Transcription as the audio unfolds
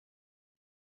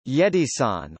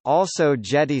Yedisan, also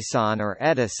Yedisan or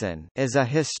Yedisan, is a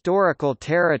historical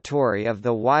territory of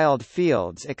the wild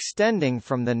fields extending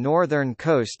from the northern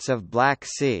coasts of Black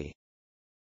Sea.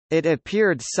 It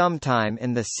appeared sometime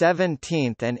in the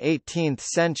 17th and 18th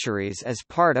centuries as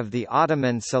part of the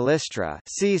Ottoman Silistra,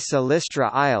 see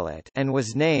Silistra Eyalet, and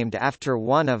was named after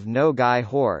one of Nogai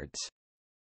hordes.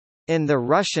 In the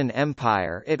Russian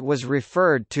Empire it was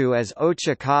referred to as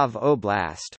Ochakov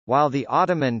Oblast, while the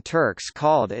Ottoman Turks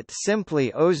called it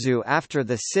simply Ozu after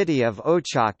the city of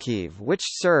Ochakiv, which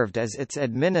served as its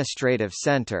administrative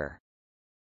center.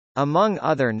 Among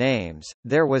other names,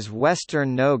 there was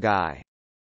Western Nogai.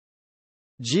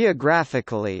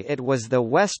 Geographically it was the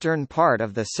western part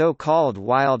of the so-called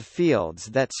wild fields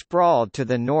that sprawled to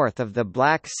the north of the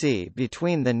Black Sea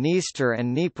between the Dniester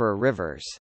and Dnieper rivers.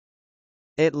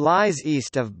 It lies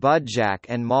east of Budjak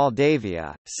and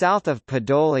Moldavia, south of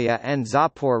Podolia and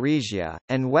Zaporizhia,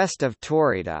 and west of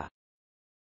Taurida.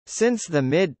 Since the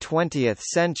mid-20th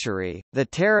century, the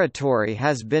territory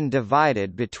has been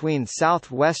divided between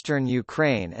southwestern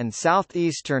Ukraine and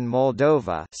southeastern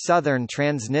Moldova, southern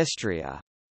Transnistria.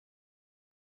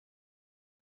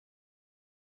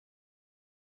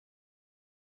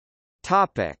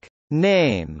 Topic: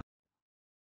 Name.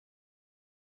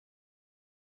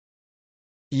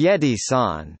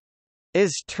 Yedisan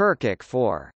is Turkic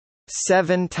for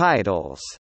 7 titles.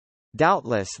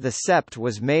 Doubtless the sept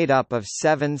was made up of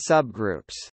 7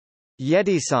 subgroups.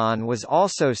 Yedisan was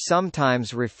also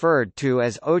sometimes referred to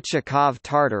as Ochakov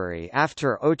Tartary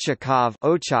after Ochakov,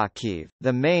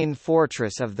 the main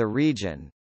fortress of the region.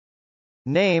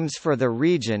 Names for the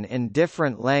region in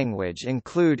different language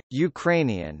include,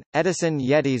 Ukrainian, Yedisan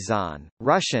Yedisan,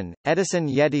 Russian, Yedisan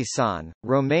Yedisan,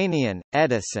 Romanian,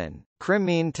 Yedisan,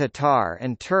 Crimean Tatar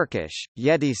and Turkish,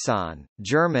 Yedisan,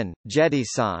 German,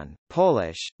 Jedisan,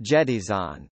 Polish,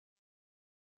 Jedizan.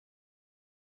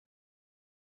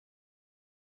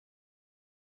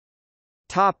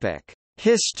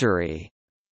 History.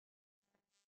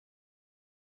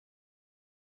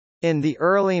 In the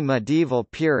early medieval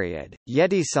period,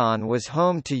 Yedisan was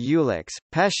home to Uliks,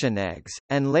 Pechenegs,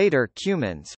 and later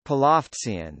Cumans,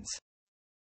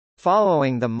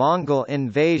 Following the Mongol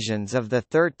invasions of the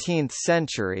 13th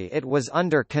century, it was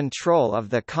under control of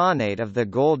the Khanate of the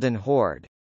Golden Horde.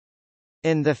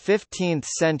 In the 15th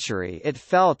century it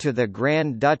fell to the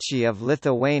Grand Duchy of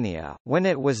Lithuania, when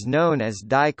it was known as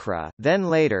Dykra, then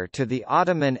later to the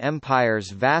Ottoman Empire's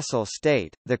vassal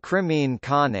state, the Crimean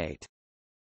Khanate.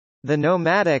 The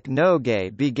nomadic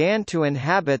Nogay began to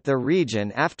inhabit the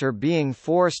region after being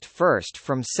forced first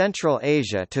from Central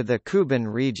Asia to the Kuban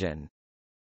region.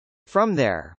 From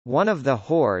there, one of the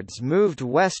hordes moved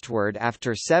westward after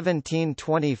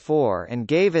 1724 and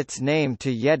gave its name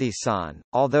to Yedisan,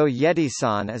 although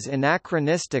Yedisan is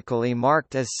anachronistically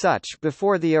marked as such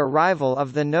before the arrival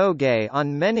of the Nogay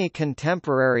on many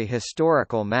contemporary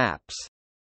historical maps.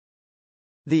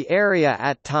 The area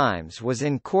at times was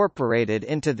incorporated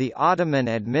into the Ottoman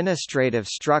administrative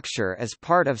structure as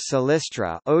part of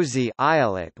Silistra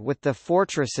Eyalet, with the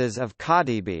fortresses of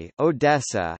Kadibi,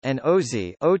 Odessa, and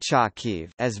Ochakiv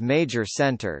as major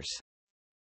centers.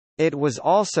 It was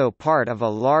also part of a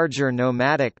larger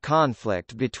nomadic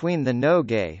conflict between the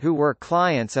Nogay, who were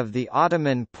clients of the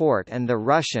Ottoman Porte, and the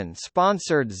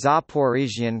Russian-sponsored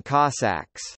Zaporizhian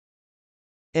Cossacks.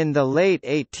 In the late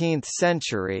 18th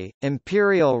century,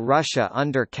 Imperial Russia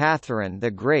under Catherine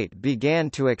the Great began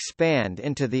to expand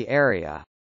into the area.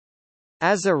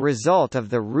 As a result of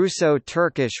the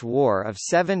Russo-Turkish War of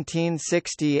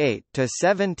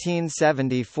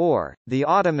 1768–1774, the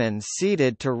Ottomans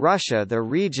ceded to Russia the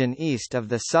region east of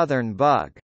the southern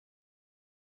Bug.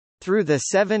 Through the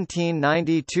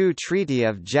 1792 Treaty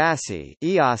of Jassy,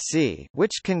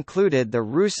 which concluded the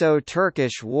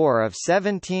Russo-Turkish War of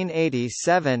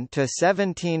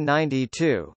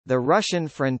 1787–1792, the Russian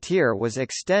frontier was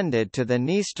extended to the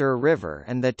Dniester River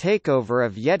and the takeover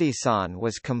of Yedisan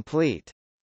was complete.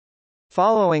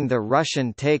 Following the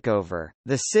Russian takeover,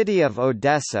 the city of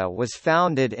Odessa was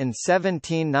founded in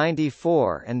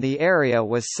 1794 and the area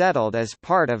was settled as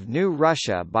part of New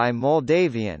Russia by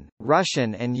Moldavian,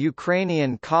 Russian and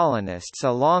Ukrainian colonists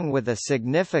along with a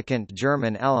significant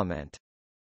German element.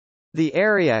 The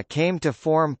area came to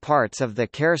form parts of the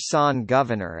Kherson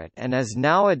Governorate and is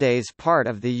nowadays part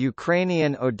of the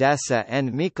Ukrainian Odessa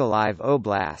and Mykolaiv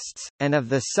oblasts, and of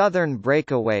the southern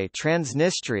breakaway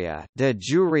Transnistria, de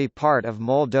jure part of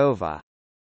Moldova.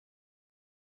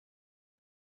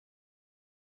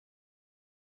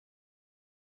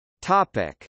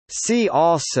 See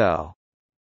also: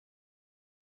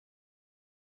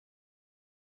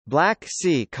 Black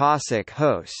Sea Cossack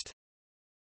host.